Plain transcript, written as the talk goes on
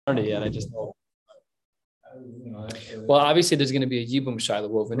Yet. I just know. Well, obviously, there's going to be a yibum shaila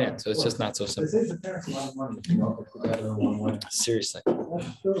woven in, so it's just not so simple. Seriously.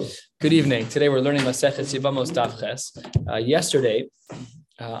 Good evening. Today we're learning Masechet Yevamos Daf Ches. Yesterday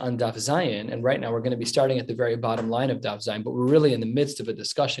on Daf Zayin, and right now we're going to be starting at the very bottom line of Daf Zayin, but we're really in the midst of a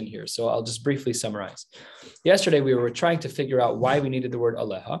discussion here, so I'll just briefly summarize. Yesterday we were trying to figure out why we needed the word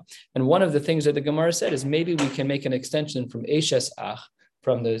aleha, and one of the things that the Gemara said is maybe we can make an extension from Eshes Ach,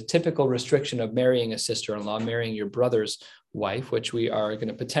 from the typical restriction of marrying a sister-in-law, marrying your brother's wife, which we are going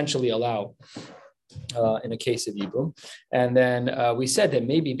to potentially allow in a case of Yibum. And then we said that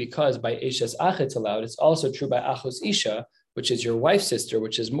maybe because by Eshes Ach it's allowed, it's also true by Achos Isha, which is your wife's sister,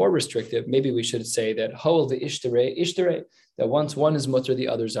 which is more restrictive. Maybe we should say that Hol the Ishtere, that once one is mutter, the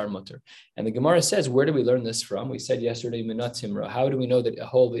others are mutter. And the Gemara says, where do we learn this from? We said yesterday, Minat Timra. How do we know that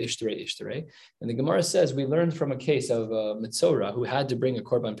Hol the Ishtere? And the Gemara says, we learned from a case of Mitzora, who had to bring a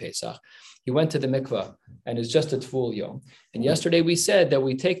Korban Pesach. He went to the mikvah and is just a Tvul Yom. And yesterday we said that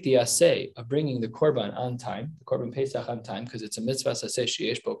we take the assay of bringing the Korban on time, the Korban Pesach on time, because it's a mitzvah assay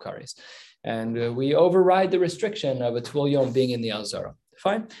sheyesh bo kares. And we override the restriction of a Tvul Yom being in the Alzara.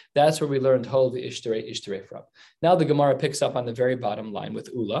 Fine. That's where we learned Hol the Ishtere from. Now the Gemara picks up on the very bottom line with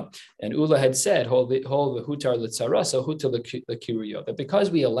Ula. And Ula had said, Hol the Hutar Litzara, so Hutar Likiruyo. That because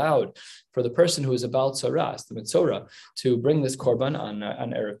we allowed for the person who is about Tzaras, the Mitzora, to bring this Korban on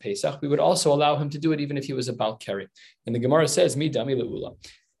Erev Pesach, we would also allow him to do it even if he was about Keri. And the Gemara says, Mi Dami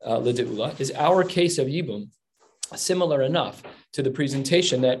Le'Ula, is our case of Yibum similar enough to the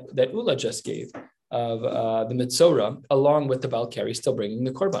presentation that Ula just gave of the Mitzora, along with the Balkari still bringing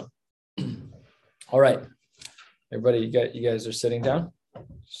the Korban. All right. Everybody, you guys are sitting down?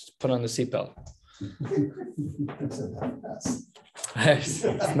 Just put on the seatbelt.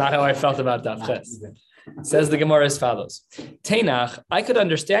 It's not how I felt about Daf Ches. Says the Gemara as follows. Teinach, I could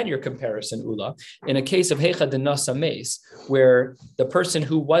understand your comparison, Ula, in a case of Hecha de Nasa Meis, where the person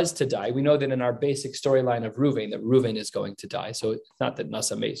who was to die, we know that in our basic storyline of Ruvain, that Ruvain is going to die. So it's not that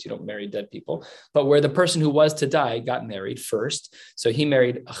Nasa Meis, you don't marry dead people, but where the person who was to die got married first. So he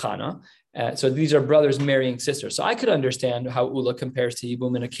married Achana. So these are brothers marrying sisters. So I could understand how Ula compares to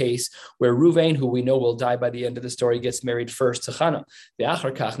Yibum in a case where Ruvain, who we know will die by the end of the story, gets married first to Chana.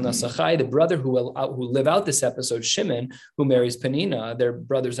 The brother who live out this episode, Shimon, who marries Penina, their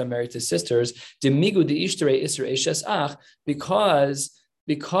brothers are married to sisters,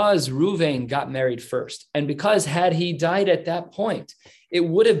 because Ruvain got married first, and because had he died at that point, it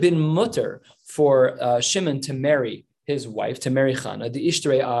would have been mutter for Shimon to marry his wife, to marry Chana, the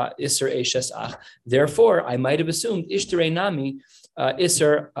Ishtere Isser Eshes Ach. Therefore, I might have assumed Ishtere Nami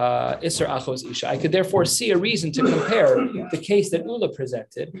Isser Achos Isha. I could therefore see a reason to compare the case that Ula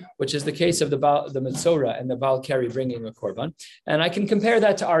presented, which is the case of the Mitzora and the Baal Keri bringing a Korban. And I can compare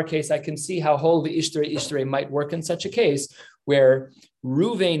that to our case. I can see how whole the Ishtere might work in such a case where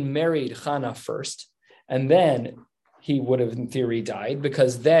Ruvain married Chana first, and then he would have, in theory, died,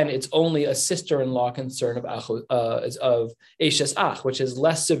 because then it's only a sister-in-law concern of Eshes Ach, which is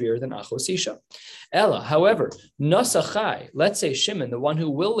less severe than Achos Isha. Ella, however, Nasachai, let's say Shimon, the one who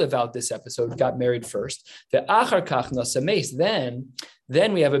will live out this episode, got married first. The Achar Kach Nasameis,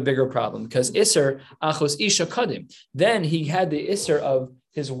 then we have a bigger problem, because Isser Achos Isha Kadim. Then he had the Isser of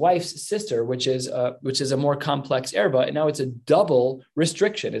his wife's sister, which is a more complex erba, and now it's a double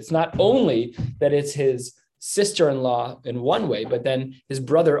restriction. It's not only that it's his sister-in-law in one way, but then his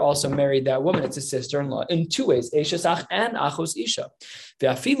brother also married that woman. It's a sister-in-law in two ways, Eshes Ach and Achos Isha.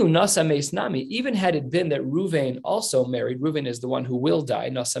 Ve'afilu Nasa Meis Nami, even had it been that Ruvain also married, Ruvain is the one who will die,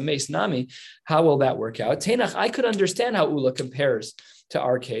 Nasa Meis Nami, how will that work out? Teinach, I could understand how Ula compares to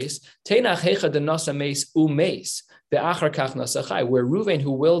our case. Teinach Hecha de Nasa Meis Umeis, where Ruvain,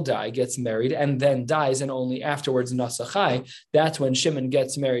 who will die, gets married and then dies, and only afterwards Nasachai, that's when Shimon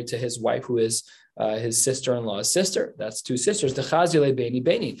gets married to his wife, who is his sister-in-law's sister. That's two sisters, the Chazile Beni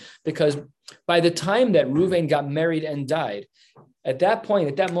Beni, because by the time that Ruvain got married and died, at that point,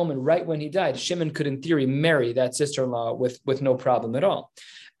 at that moment, right when he died, Shimon could, in theory, marry that sister-in-law with no problem at all.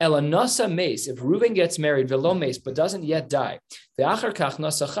 Elanasa Mace, if Reuven gets married, Velo Mace, but doesn't yet die,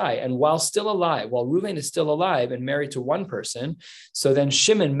 and while still alive, while Reuven is still alive and married to one person, so then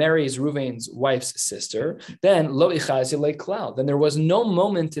Shimon marries Reuven's wife's sister, then Lo Ichazi Klal. Then there was no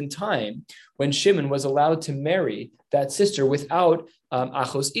moment in time when Shimon was allowed to marry that sister without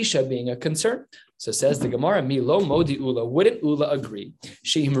Achos Isha being a concern. So says the Gemara, Mi lo modi ula. Wouldn't Ula agree?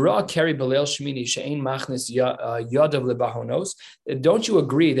 Sheimra keri belel shmini she'ein machnis yadav lebahonos. Don't you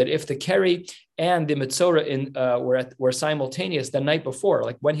agree that if the keri and the mitzora were simultaneous the night before,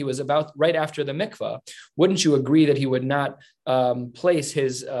 like when he was about right after the mikvah, wouldn't you agree that he would not place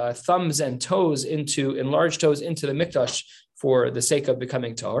his thumbs and toes enlarged toes into the mikdash for the sake of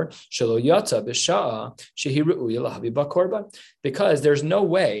becoming tahor? Because there's no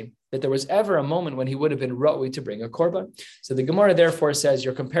way that there was ever a moment when he would have been ra'ui to bring a korban. So the Gemara therefore says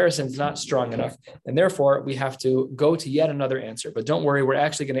your comparison is not strong enough, and therefore we have to go to yet another answer. But don't worry, we're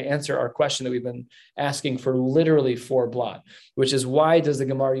actually going to answer our question that we've been asking for literally 4 blot, which is why does the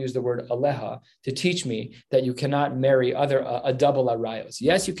Gemara use the word aleha to teach me that you cannot marry a double arayos?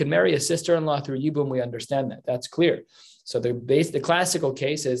 Yes, you can marry a sister-in-law through yibum. We understand that. That's clear. So the classical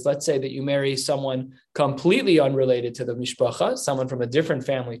case is, let's say that you marry someone completely unrelated to the mishpacha, someone from a different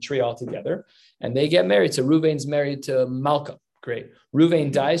family tree altogether, and they get married. So Reuven's married to Malka. Great.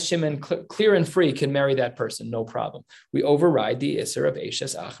 Reuven dies. Shimon, clear and free, can marry that person. No problem. We override the Isser of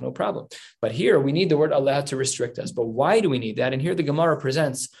Eishes Ach. No problem. But here we need the word Aleha to restrict us. But why do we need that? And here the Gemara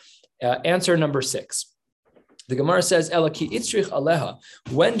presents answer number 6. The Gemara says, Elaki itzrich aleha.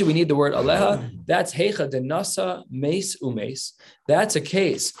 When do we need the word aleha? That's heicha de nasa meis umeis. That's a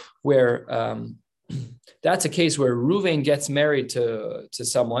case where Reuven gets married to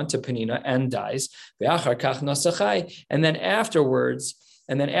someone, to Penina, and dies. And then afterwards,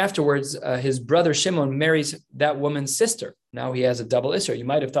 his brother Shimon marries that woman's sister. Now he has a double isser. You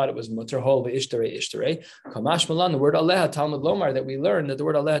might have thought it was mutter hol ishtere. Kamash malan, the word aleha, Talmud Lomar, that we learned that the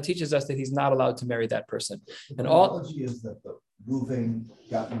word aleha teaches us that he's not allowed to marry that person. The analogy is that the Reuven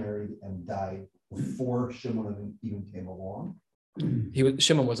got married and died before Shimon even came along.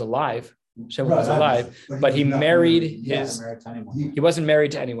 Shimon was alive. Shimon was alive, but he married his. He wasn't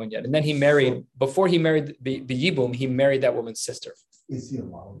married to anyone yet, and then he married. Before he married the Yibum, he married that woman's sister. Is he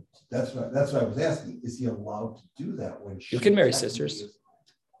allowed? That's what I was asking. Is he allowed to do that when you can marry sisters?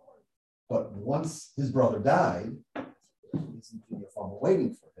 But once his brother died, he's in the farm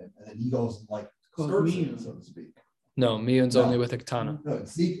waiting for him, and then he goes and like skirts him, so to speak. No, miyun's only with a katana. No,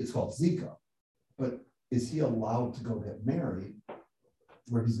 it's called Zika. But is he allowed to go get married?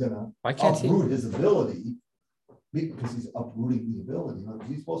 Where he's going to uproot his ability, because he's uprooting the ability.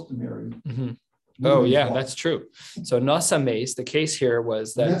 He's supposed to marry. Mm-hmm. Oh, yeah, that's true. So Nasa Meis, the case here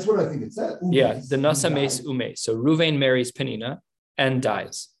was that. And that's what I think it said. Yeah, the Nasa Meis Umeis. So Reuven marries Penina and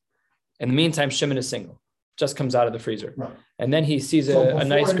dies. In the meantime, Shimon is single, just comes out of the freezer. Right. And then he sees a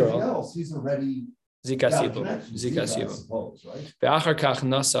nice girl. Else, he's already Zika Sibu.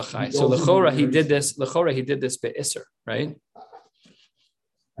 Right? So Lechora, he did this be'isser, right?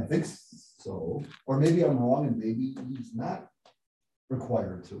 I think so. Or maybe I'm wrong, and maybe he's not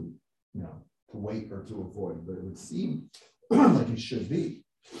required to wait or to avoid, but it would seem like he should be.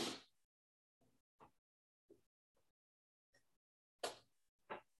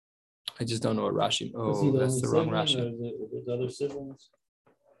 I just don't know what Rashi. Oh, that's the wrong Rashi. There's other siblings.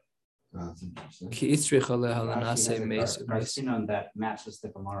 That's interesting. I've seen on that matches the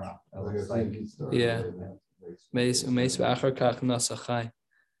Gemara. Yeah.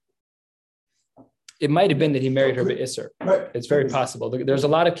 It might have been that he married her be'isser. Right. It's very possible. There's a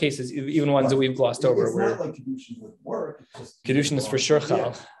lot of cases, even ones that we've glossed over. It's not like Kedushin would work. Kedushin is for sure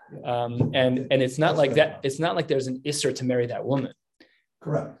chal. And it's not like that. It's not like there's an isser to marry that woman.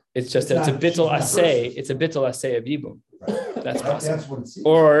 Correct. It's just that it's a bittul asay. It's a bittul asay of yibum. Right. That's possible. That's what it seems.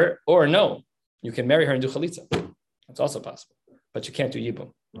 Or no, you can marry her and do chalitza. That's also possible, but you can't do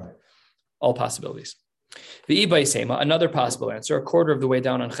yibum. Right. All possibilities. Another possible answer, a quarter of the way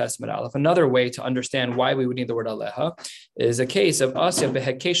down on Chesed Aleph, another way to understand why we would need the word aleha is a case of Asya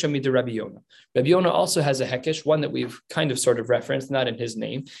behekesha mid Rabbi Yonah. Rabbi Yonah also has a hekesh, one that we've kind of sort of referenced, not in his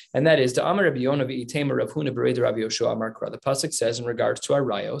name, and that is the Amar Rabbi Yonah v'itema Rav Huna b'rei Rabbi Yoshua Amar Kra. The pasuk says in regards to our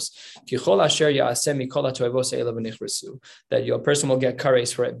rayos, Kichol asher ya'aseh mikol ha'toivos elav v'nichrasu, that your person will get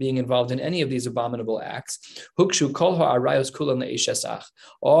kares for it being involved in any of these abominable acts. Hukshu kol ha'arayos kulan le'eshesach.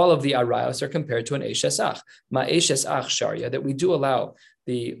 All of the arayos are compared to an eshesach. Ma'eshes ach sharia, that we do allow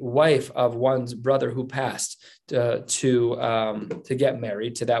the wife of one's brother who passed to get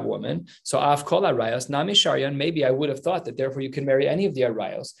married to that woman. So af kol arayos nami sharia, and maybe I would have thought that therefore you can marry any of the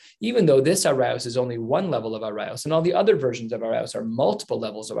arayos, even though this arayos is only one level of arayos, and all the other versions of arayos are multiple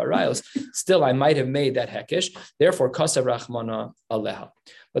levels of arayos. Still, I might have made that hekesh. Therefore, kasav rachmana aleha.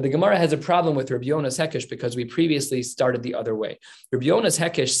 But the Gemara has a problem with Rabbi Yona's Hekesh because we previously started the other way. Rabbi Yona's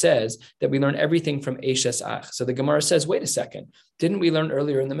Hekesh says that we learn everything from Eishes Ach. So the Gemara says, wait a second. Didn't we learn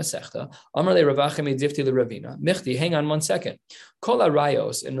earlier in the Masechta? Amar le Ravachim difti le Ravina. Michti, hang on 1 second. Kol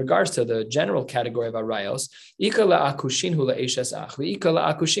arayos, in regards to the general category of arayos, ika la'akushin hu la'eshes ach, ika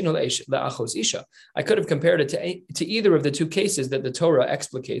la'akushin hu la'achos isha. I could have compared it to either of the two cases that the Torah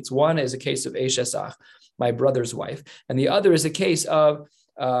explicates. One is a case of eshes ach, my brother's wife, and the other is a case of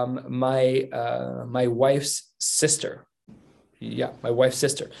my wife's sister. Yeah, my wife's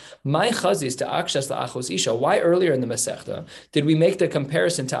sister. My chazis to akshas la'achos isha. Why earlier in the Masechta did we make the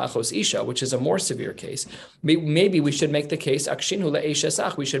comparison to achos isha, which is a more severe case? Maybe we should make the case akshinhu la'eshes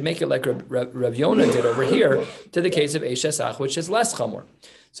ach. We should make it like Rav Yonah did over here to the case of eshes ach, which is less chamor.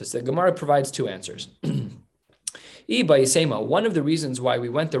 So the Gemara provides two answers. One of the reasons why we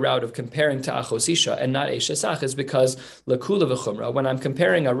went the route of comparing to achos isha and not eshes ach is because lakula v'chumra. When I'm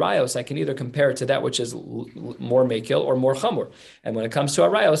comparing a rayos, I can either compare it to that which is more mekil or more chamur. And when it comes to a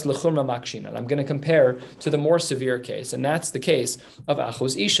rayos, l'chumra makshin. And I'm going to compare to the more severe case, and that's the case of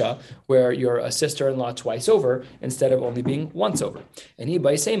achos isha, where you're a sister-in-law twice over instead of only being once over. And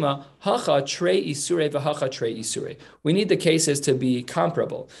hacha trei isure v'hacha trei isure. We need the cases to be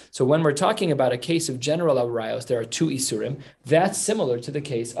comparable. So when we're talking about a case of general rayos, there are two isurim. That's similar to the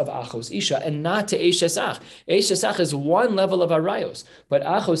case of achos isha and not to eshes ach. Eshes ach is one level of arayos, but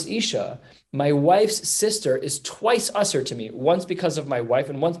achos isha, my wife's sister, is twice usher to me, once because of my wife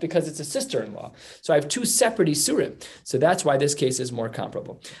and once because it's a sister-in-law. So I have two separate isurim. So that's why this case is more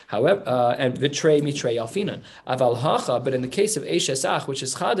comparable. However, and vitrei mitrei alfinan. Aval hacha, but in the case of eshes ach, which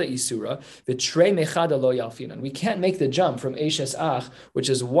is chada isura, vitrei mechada lo yalfinan. We can't make the jump from eshes ach, which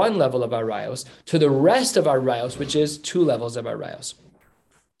is one level of arayos, to the rest of arayos, which is two levels of arayos.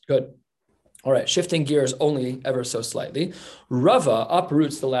 Good. All right, shifting gears only ever so slightly. Rava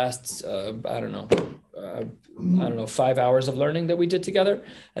uproots the last, 5 hours of learning that we did together.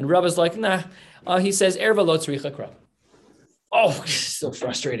 And Rava's like, nah. He says, erva lo tzricha kra. Oh, so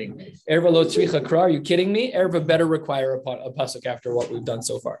frustrating. Erva lo tzricha kra, are you kidding me? Erva better require a pasuk after what we've done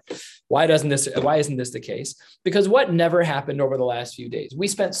so far. Why isn't this the case? Because what never happened over the last few days? We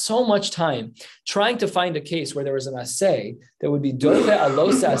spent so much time trying to find a case where there was an asay that would be doche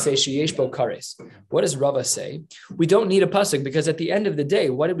alosa asay sheyesh bo kares. What does Rava say? We don't need a pasuk because at the end of the day,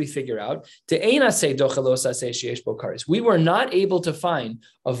 what did we figure out? Te'ein asay doche alosa asay sheyesh bo kares. We were not able to find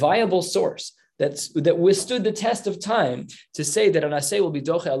a viable source that withstood the test of time to say that an asay will be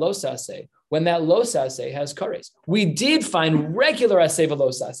doche alosa asay when that losa asay has kares. We did find regular asay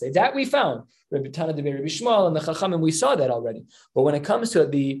v'losa asay. That we found. Rabbi Tana de Rabbi Shmuel and the Chachamim, we saw that already. But when it comes to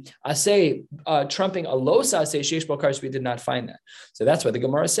the asay trumping a losa asay sheish bo kares, we did not find that. So that's what the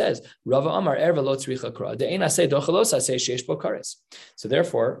Gemara says. Rava Amar erva lo tzricha kra. De'ein asay doche losa asay sheish bo kares. So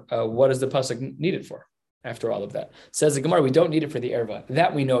therefore, what is the pasuk needed for? After all of that, says the Gemara, we don't need it for the erva.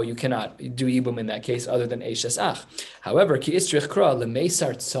 That we know you cannot do ibum in that case other than eshes ach. However, ki istrich kra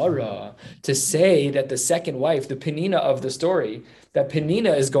lemeisar tzara, to say that the second wife, the penina of the story, that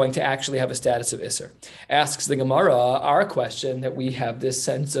penina is going to actually have a status of isser. Asks the Gemara, our question that we have this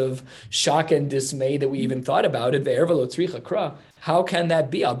sense of shock and dismay that we even thought about it. Ve'erva lo tzricha kra. How can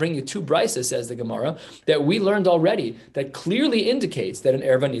that be? I'll bring you two brises, says the Gemara, that we learned already that clearly indicates that an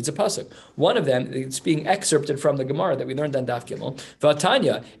erva needs a pasuk. One of them, it's being excerpted from the Gemara that we learned on Daf Gimel.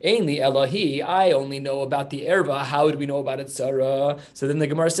 Vatanya, Einli Elohi, I only know about the erva. How would we know about it, Sarah? So then the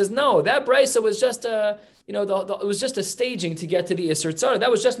Gemara says, no, that brisa was just a... it was just a staging to get to the Isser Tzara.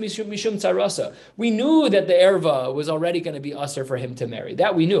 That was just Mishum Tzarasa. We knew that the Erva was already going to be Usser for him to marry.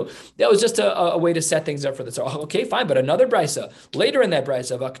 That we knew. That was just a way to set things up for the Tzara. Okay, fine, but another Brisa. Later in that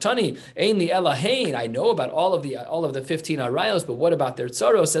Brisa, Vaktani, Ein li Elahain. I know about all of the 15 Arayos, but what about their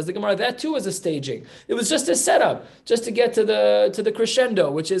Tzaro? Says the Gemara, that too was a staging. It was just a setup, just to get to the crescendo,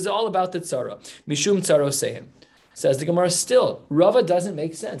 which is all about the Tzara. Mishum Tzaro Sehim. Says the Gemara, still, Rava doesn't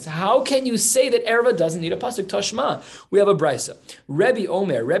make sense. How can you say that erva doesn't need a pasuk? Tashma. We have a brisa.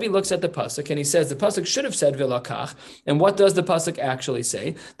 Rebbe looks at the pasuk and he says the pasuk should have said vilakach. And what does the pasuk actually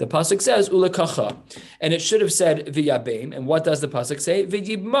say? The pasuk says ulakacha, and it should have said v'yabeim. And what does the pasuk say?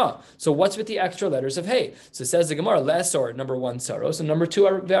 V'yibma. So what's with the extra letters of hey? So says the Gemara, lesor, number one saros, and number two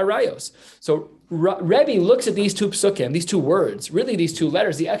are ve'arayos. So Rebbe looks at these two psukim, these two words, really these two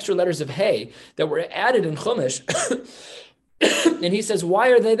letters, the extra letters of hey that were added in Chumash, and he says, why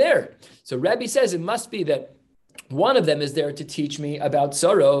are they there? So Rebbe says it must be that one of them is there to teach me about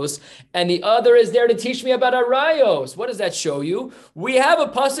Soros, and the other is there to teach me about Arayos. What does that show you? We have a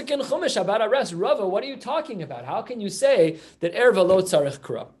pasuk in Chumash about Aras. Rava, what are you talking about? How can you say that erva lo tzarich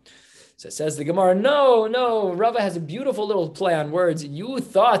kra? So it says the Gemara, no, Rava has a beautiful little play on words. You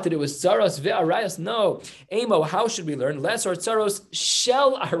thought that it was tsaros ve'arayos. No. Amo, how should we learn? Les or tsaros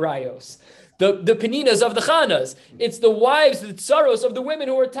shel arayos. The peninas of the chanas. It's the wives, the tsaros of the women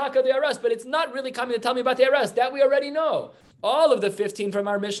who are taka the aras, but it's not really coming to tell me about the aras. That we already know. All of the 15 from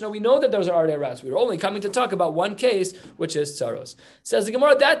our Mishnah, we know that those are already aras. We're only coming to talk about one case, which is tsaros. Says the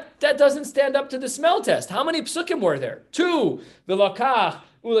Gemara, that doesn't stand up to the smell test. How many psukim were there? 2. V'lakach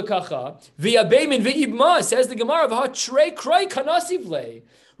ulakacha v'yabemin v'ibma. Says the Gemara, v'hatrei kroi kanasivle.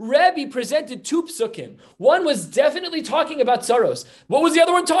 Rebbe presented 2 psukim. One was definitely talking about tsaros. What was the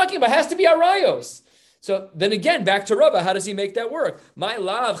other one talking about? It has to be arayos. So then again, back to Rava, how does he make that work? My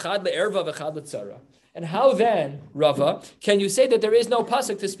lav chad le'erva v'chad le'tzara. And how then, Rava, can you say that there is no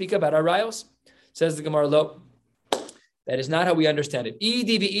pasuk to speak about arayos? Says the Gemara, lo. That is not how we understand it.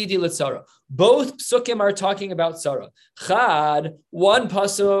 Idi v'idi l'tzara. Both psukim are talking about tzara. Chad, one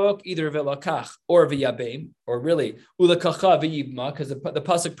pasuk, either v'lakach or v'yabim, or really ulakacha v'yibma, because the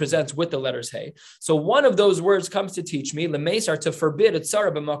pasuk presents with the letters hey. So one of those words comes to teach me, l'meisar, to forbid a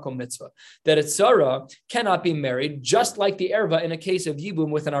tzara b'makom mitzvah, that a tzara cannot be married, just like the erva in a case of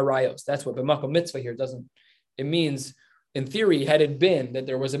yibum with an arayos. That's what b'makom mitzvah here doesn't. It means, in theory, had it been that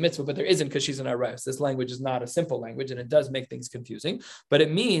there was a mitzvah, but there isn't because she's an arayos. This language is not a simple language, and it does make things confusing. But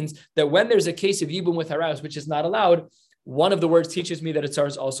it means that when there's a case of yibum with arayos, which is not allowed, one of the words teaches me that a tzara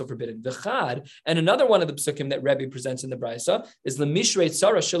is also forbidden. V'chad, and another one of the psukim that Rebbe presents in the Brisa is l'mishrei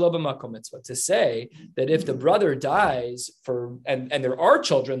tzara shelo b'makom mitzvah, to say that if the brother dies and there are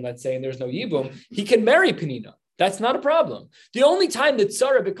children, let's say, and there's no yibum, he can marry Penina. That's not a problem. The only time that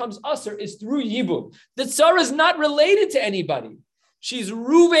tzara becomes usher is through yibum. The tzara is not related to anybody. She's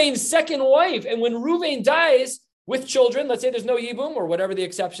Ruvain's second wife, and when Ruvain dies with children, let's say there's no yibum or whatever the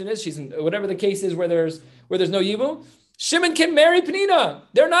exception is, whatever the case is where there's no yibum, Shimon can marry Penina.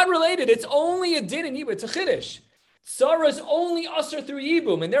 They're not related. It's only a din in yibum. It's a chiddush. Tzara is only usher through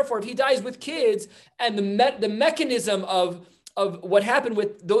yibum, and therefore, if he dies with kids, and the mechanism of what happened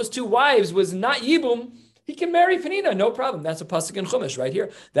with those 2 wives was not yibum, he can marry Penina, no problem. That's a pasuk in Chumash right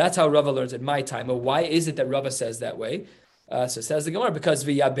here. That's how Rava learns at my time. But why is it that Rava says that way? So says the Gemara, because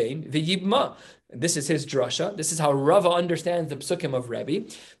v'yabein v'yibma. This is his drasha. This is how Rava understands the psukim of Rebbe.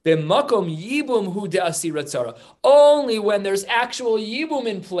 B'makom yibum hu de'asira tzara. Only when there's actual yibum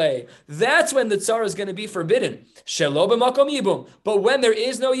in play, that's when the tzara is going to be forbidden. Shelo b'makom yibum. But when there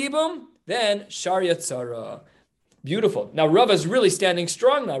is no yibum, then sharia tzara. Beautiful. Now Rava is really standing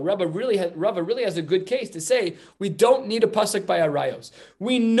strong now. Rava really has a good case to say we don't need a pasuk by arayos.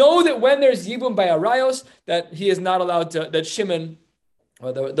 We know that when there's yibum by arayos, that he is not allowed to, that Shimon,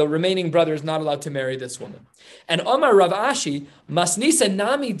 or the remaining brother, is not allowed to marry this woman. And Omar Rav Ashi, Masnisa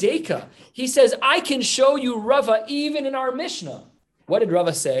Nami Deka, he says, I can show you Rava even in our Mishnah. What did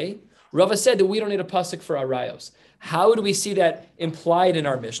Rava say? Rava said that we don't need a pasuk for arayos. How do we see that implied in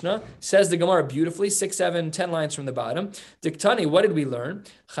our Mishnah? Says the Gemara beautifully, 6, 7, 10 lines from the bottom. Diktani, what did we learn?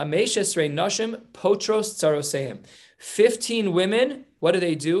 Chamesh esrei nashim potros tzaroseim. 15 women, what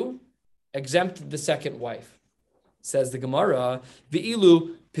do? Exempt the second wife. Says the Gemara,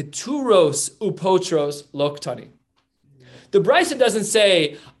 v'ilu pituros upotros loktani. The Brisa doesn't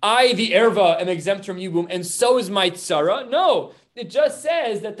say, I, the erva, am exempt from yibum, and so is my tzara. No. It just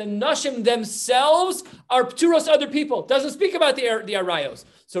says that the nashim themselves are pturos other people. It doesn't speak about the arayos.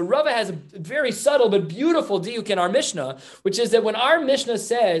 So Rava has a very subtle but beautiful diuk in our Mishnah, which is that when our Mishnah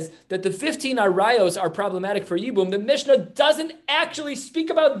says that the 15 arayos are problematic for yibum, the Mishnah doesn't actually speak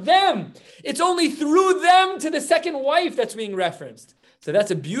about them. It's only through them to the second wife that's being referenced. So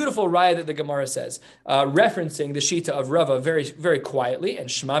that's a beautiful raya that the Gemara says, referencing the Shita of Rava very, very quietly. And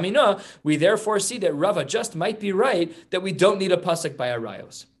Shema Mina, we therefore see that Rava just might be right, that we don't need a pasuk by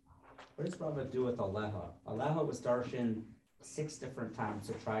arayos. What does Rava do with Aleha? Aleha was darshan 6 different times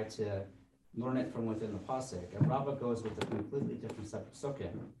to try to learn it from within the pasuk, and Rava goes with a completely different set of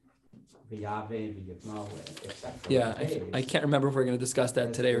psukim. Yeah, I can't remember if we're going to discuss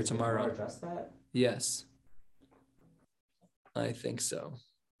that today or tomorrow. Address that? Yes. I think so.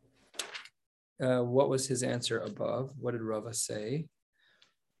 What was his answer above? What did Rava say?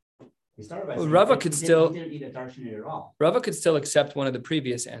 He started by well, saying Rava he could didn't still eat a darshan at all. Rava could still accept one of the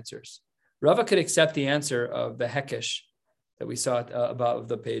previous answers. Rava could accept the answer of the Hekesh that we saw about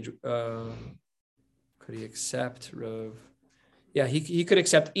the page. Could he accept Rav? Yeah, he could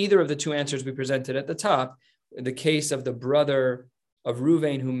accept either of the 2 answers we presented at the top. In the case of the brother of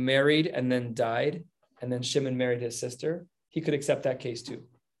Ruvain who married and then died, and then Shimon married his sister, he could accept that case too.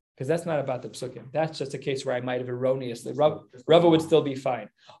 because that's not about the psukim. That's just a case where I might have erroneously. Rava would still be fine.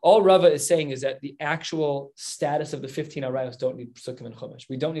 All Rava is saying is that the actual status of the 15 arayos don't need psukim and chumash.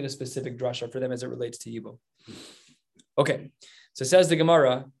 We don't need a specific drasha for them as it relates to yibum. Okay, so says the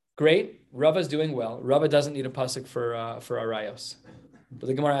Gemara. Great, Rava's doing well. Rava doesn't need a pasuk for arayos. But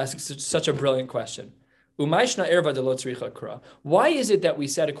the Gemara asks such a brilliant question. Why is it that we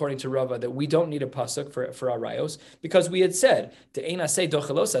said, according to Rava, that we don't need a pasuk for arayos? Because we had said,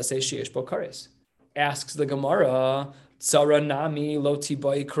 asks the Gemara, tzara nami lo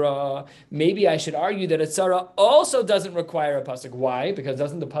tibaikra. Maybe I should argue that a tzara also doesn't require a pasuk. Why? Because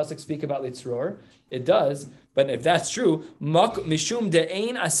doesn't the pasuk speak about litzror? It does. But if that's true, mishum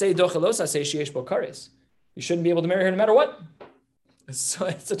de'ein asay dochelos asay sheyesh bo kares. You shouldn't be able to marry her no matter what. So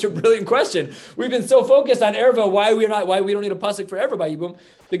it's such a brilliant question. We've been so focused on erva, why we don't need a pasuk for erva by yibum.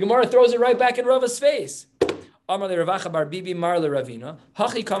 The Gemara throws it right back in Rava's face. Amar le Ravacha bar Bibi mar le Ravina.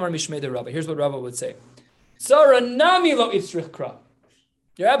 Hachi kamar mishmei de Rava. Here's what Rava would say. Tzara nami lo itzrich kra.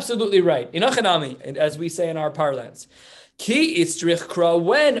 You're absolutely right. Inachanami, as we say in our parlance. Ki itzrich kra,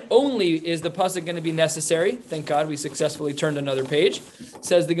 when only is the pasuk going to be necessary? Thank God we successfully turned another page.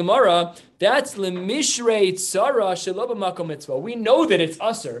 Says the Gemara, that's lemishrei tzara shelo b'makom mitzvah. We know that it's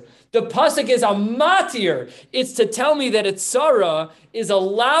usher. The pasuk is a matir. It's to tell me that a tzara is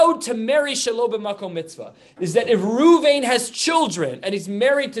allowed to marry shelo b'makom mitzvah. Is that if Ruvain has children and he's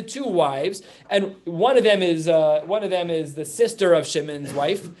married to two wives, and one of them is the sister of Shimon's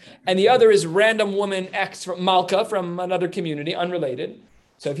wife, and the other is random woman ex from Malka from another community, unrelated.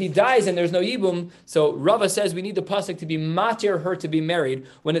 So if he dies and there's no yibum, so Rava says we need the pasuk to be matir her to be married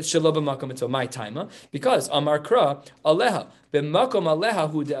when it's shelo b'makom mitzvah, my taima, because amar kra aleha b'makom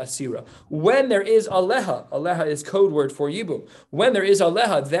aleha hu de'asira. When there is aleha is code word for yibum. When there is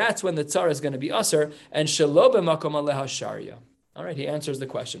aleha, that's when the tzara is going to be aser, and shelo b'makom aleha sharia. All right, he answers the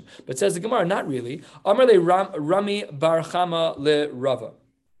question, but says the Gemara, not really. Amar le Rami bar Chama le Rava.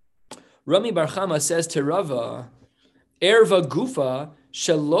 Rami bar Chama says to Rava, erva gufa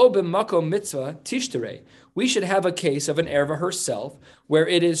shelo b'makom mitzvah tishterei. We should have a case of an erva herself where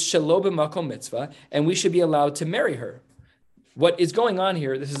it is shelo b'makom mitzvah, and we should be allowed to marry her. What is going on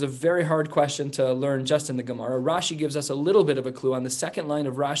here? This is a very hard question to learn just in the Gemara. Rashi gives us a little bit of a clue on the second line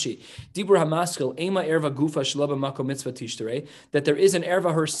of Rashi. Dibur hamaskil ema erva gufa shelo b'makom mitzvah tishterei, that there is an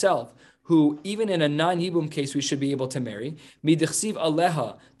erva herself who, even in a non-yibum case, we should be able to marry. Midichsiv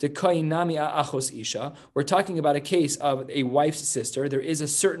aleha dekainami achos isha. We're talking about a case of a wife's sister. There is a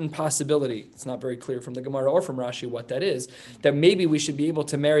certain possibility. It's not very clear from the Gemara or from Rashi what that is. That maybe we should be able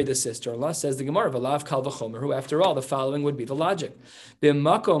to marry the sister-in-law. Says the Gemara, v'lav kal v'chomer. Who, after all, the following would be the logic: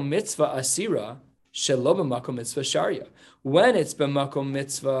 b'makom mitzvah asira shelo b'makom mitzvah sharia. When it's b'makom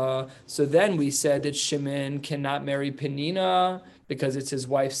mitzvah, so then we said that Shimon cannot marry Penina because it's his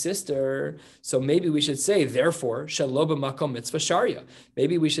wife's sister. So maybe we should say, therefore, shelo b'makom mitzvah sharia.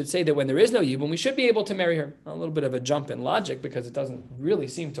 Maybe we should say that when there is no yibum, we should be able to marry her. A little bit of a jump in logic because it doesn't really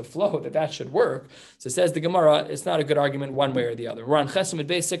seem to flow that should work. So it says the Gemara, it's not a good argument one way or the other. We're on Chesamid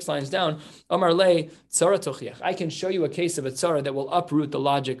Beis, 6 lines down. Amar le tzara tochiach. I can show you a case of a tzara that will uproot the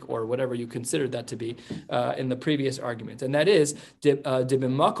logic or whatever you considered that to be in the previous argument. And that is,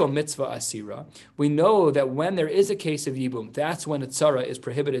 b'makom mitzvah asira. We know that when there is a case of yibum, that's when a tzara is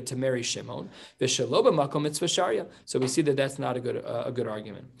prohibited to marry Shimon. V'shelo b'makom mitzvah sharia. So we see that that's not a good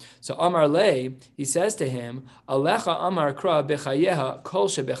argument. So Amar le, he says to him, Alecha Amar kra bechayeha kol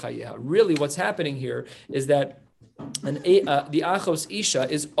shebechayeha. Really, what's happening here is that the achos isha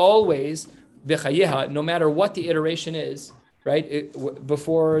is always bechayeha, no matter what the iteration is, right?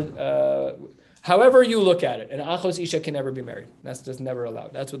 However you look at it, an achos isha can never be married. That's just never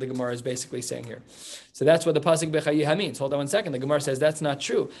allowed. That's what the Gemara is basically saying here. So that's what the pasuk bechayeha means. Hold on one second. The Gemara says that's not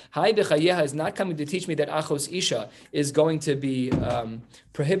true. Hai bechayeha is not coming to teach me that achos isha is going to be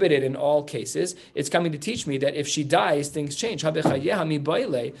prohibited in all cases. It's coming to teach me that if she dies, things change. Ha bechayeha mi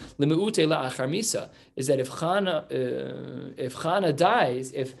baile lemeute la'achar misa. Is that if Chana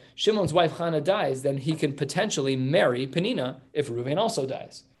dies, if Shimon's wife Chana dies, then he can potentially marry Penina if Reuven also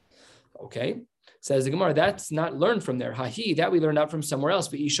dies. Okay. Says the Gemara, that's not learned from there. Hahi, that we learned out from somewhere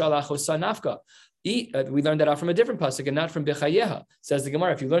else. We learned that out from a different pasuk and not from Bechayeha. Says the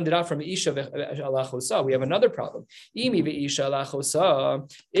Gemara, if you learned it out from Isha Alachosa, we have another problem. If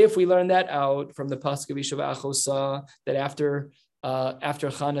we learn that out from the pasuk of Isha Alachosa, that after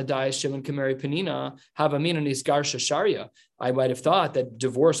Chana dies, Shimon can marry Penina, Havamina Nisgar Shasharia. I might have thought that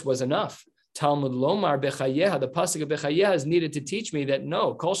divorce was enough. Talmud Lomar Bechayeha, the pasuk of Bechayeha is needed to teach me that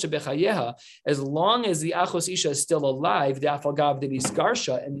no, Kol Shebechayeha, as long as the Achos Isha is still alive, the Afalgav the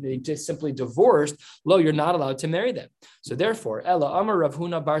Iskarsha, and they just simply divorced, lo, you're not allowed to marry them. So therefore, Ella Amar Rav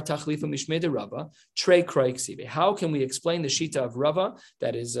Huna Bar Tachlifa Mishmei Rava, Trei Kroiksive. How can we explain the Shita of Rava?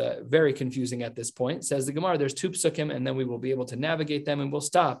 That is very confusing at this point. Says the Gemara, there's two psukim, and then we will be able to navigate them, and we'll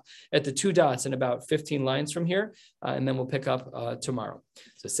stop at the two dots in about 15 lines from here, and then we'll pick up tomorrow.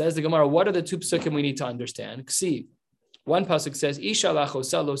 So says the Gemara, what are the two psukim we need to understand? Ksiv. One pasuk says, Isha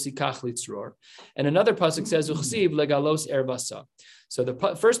lachosa lo sikach litzror, and another pasuk says, Uchsiv legalos ervasa. So the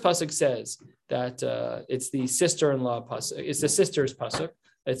first pasuk says that it's the sister-in-law pasuk. It's the sister's pasuk.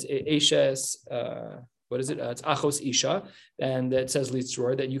 It's Isha's. It's Achos Isha, and it says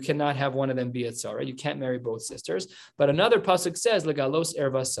Litzror, that you cannot have one of them be a tzara. You can't marry both sisters. But another pasuk says Legalos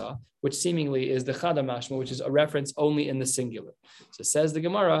Ervasa, which seemingly is the Chada Mashma, which is a reference only in the singular. So says the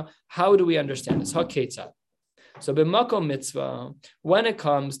Gemara, how do we understand this? HaKetzad. So b'makom mitzvah, when it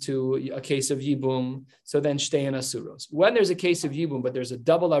comes to a case of yibum, so then shtein asuros. When there's a case of yibum, but there's a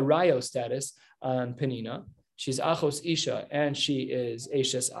double arayo status on Penina, she's Achos Isha and she is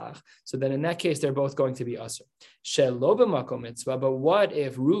Eshes Ach. So then in that case, they're both going to be Asur. Shelo b'makom mitzvah, but what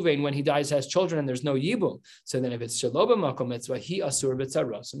if Ruvain, when he dies, has children and there's no Yibum? So then if it's Shelo b'makom mitzvah, he Asur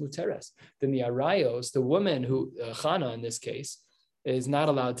b'tzaras muteres. Then the Arayos, the woman who, Chana in this case, is not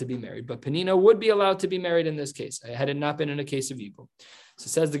allowed to be married. But Penina would be allowed to be married in this case, had it not been in a case of Yibum. So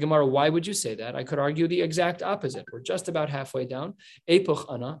says the Gemara, why would you say that? I could argue the exact opposite. We're just about halfway down. Epoch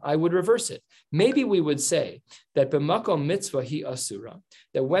ana, I would reverse it. Maybe we would say that b'makom mitzvah hi asura,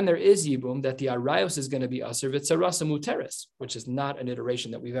 that when there is yibum, that the arayos is going to be asur v'tzarasa muteres, which is not an iteration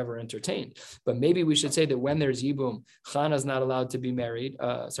that we've ever entertained. But maybe we should say that when there's yibum, Chana is not allowed to be married.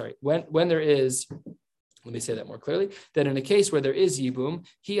 When there is. Let me say that more clearly, that in a case where there is yibum,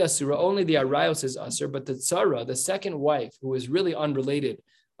 he asura, only the arayos is asur, but the tzara, the second wife, who is really unrelated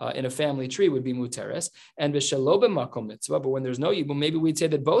in a family tree, would be muteres, and b'shelo b'makom mitzvah, but when there's no yibum, maybe we'd say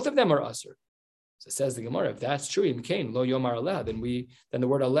that both of them are asur. So it says the Gemara, if that's true, im kain lo yomar aleha, then the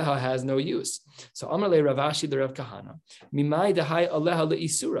word aleha has no use. So Amar le Rav Ashi the Rav Kahana, mimai dehai aleha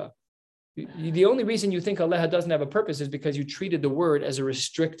leisura. The only reason you think aleha doesn't have a purpose is because you treated the word as a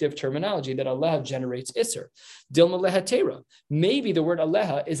restrictive terminology, that aleha generates isser. Dilma lehatera. Maybe the word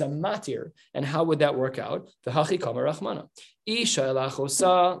aleha is a matir, and how would that work out? The hachi kama rachmana. Isha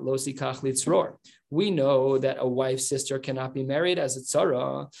elachosa lo sikach litzror. We know that a wife's sister cannot be married as a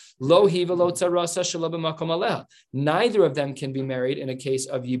tzara. Lo hiva lo tzarasa shelo b'makom aleha. Neither of them can be married in a case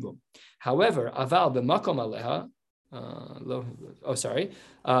of yibum. However, aval b'makom aleha. Let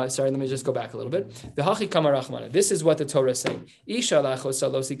me just go back a little bit. This is what the Torah is saying. Isha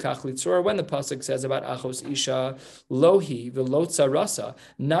lachosa lo sikach litzor. When the pasuk says about achos isha lohi v'lo tzarasa,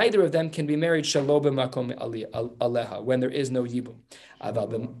 neither of them can be married shelo b'makom aleha, when there is no yibum.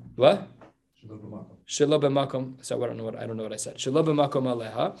 What? Shelo b'makom. So I don't know what I said. Shelo b'makom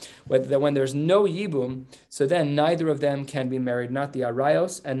aleha. When there's no yibum, so then neither of them can be married, not the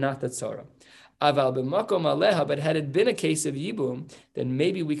arayos and not the tzara. Aval b'makom aleha, but had it been a case of yibum, then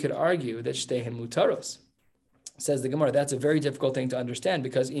maybe we could argue that shtehen mutaros. Says the Gemara, that's a very difficult thing to understand,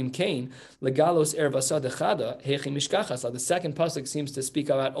 because im kain legalos ervasa dechada hechi mishkachas. The second pasuk seems to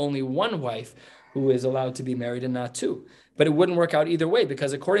speak about only one wife who is allowed to be married and not two. But it wouldn't work out either way,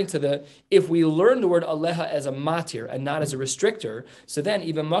 because according to if we learn the word aleha as a matir and not as a restrictor, so then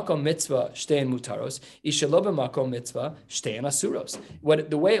even makom mitzvah shtein mutaros, ishelo b'makom mitzvah shtein asuros.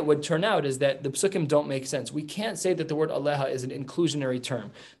 The way it would turn out is that the psukim don't make sense. We can't say that the word aleha is an inclusionary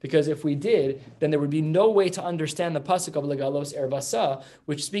term, because if we did, then there would be no way to understand the pasuk of legalos ervasa,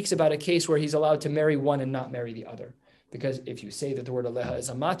 which speaks about a case where he's allowed to marry one and not marry the other. Because if you say that the word aleha is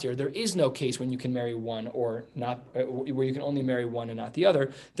a matir, there is no case when you can marry one or not, where you can only marry one and not the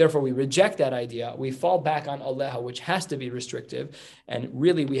other. Therefore, we reject that idea. We fall back on aleha, which has to be restrictive. And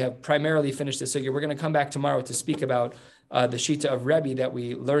really, we have primarily finished this sugya. We're going to come back tomorrow to speak about the shita of Rebbe that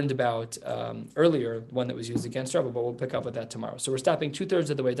we learned about earlier, one that was used against Rebbe, but we'll pick up with that tomorrow. So we're stopping 2/3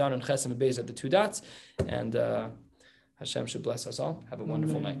 of the way down on Ches and Beis at the two dots. And Hashem should bless us all. Have a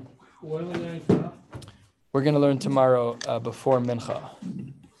wonderful night. We're going to learn tomorrow before Mincha.